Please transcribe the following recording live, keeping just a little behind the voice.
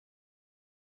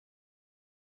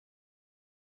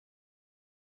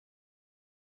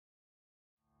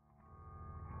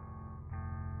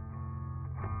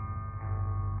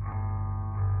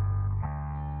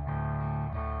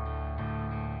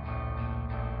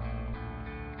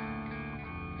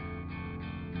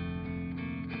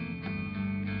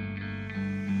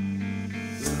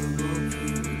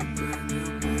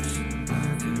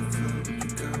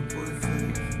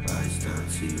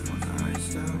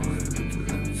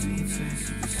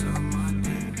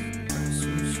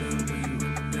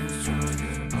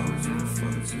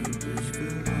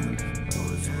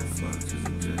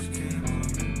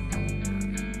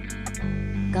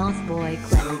Boss boy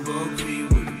clip. Lil Peep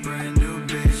with a brand new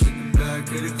bitch in the back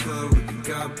of the club with the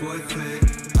God boy clip.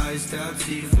 Iced out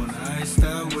teeth on the iced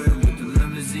out whip with the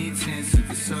limousine tints. You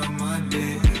can suck my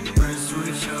dick. Press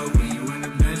switch up when you in the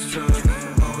Benz Truck.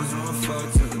 Always wanna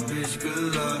fuck, tell the bitch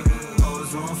good luck.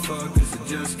 Always wanna fuck cause it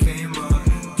just came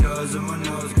up. Drugs in my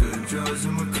nose, good drugs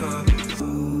in my cup. I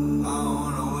don't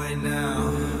wanna wait now,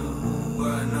 but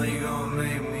I know you gon'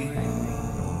 make me.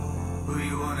 Who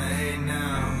you wanna hate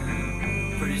now?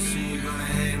 Pretty soon you gonna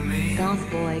hate me. Boss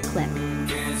boy clip.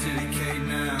 Get into the cake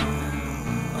now.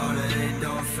 All the hate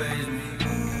don't faze me.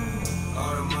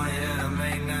 All the money that I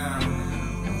make now,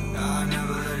 I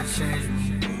never let it change me.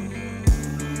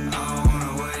 I don't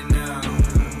wanna wait now,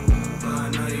 but I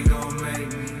know you gon' make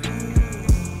me.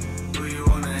 Who you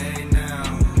wanna hate now?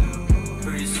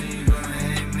 Pretty soon you gonna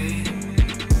hate me.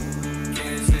 Get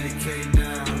into the cake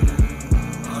now.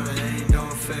 All the hate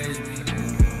don't faze me.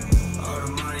 All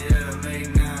the money that I make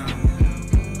now,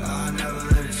 I never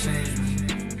let it change me.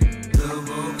 Lil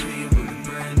Peep with a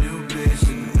brand new bitch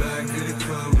in the back of the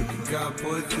club with the God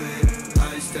boy clip.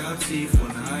 Iced out teeth on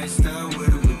the iced out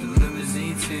whip with the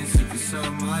limousine tints. You can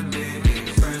suck my dick.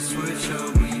 Press switch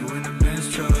up when you in the Benz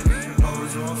Truck.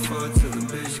 Always wanna fuck till the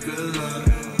bitch good luck.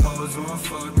 Always wanna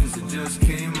fuck cause it just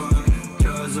came up.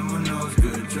 Drugs in my nose,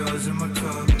 good drugs in my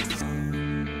cup.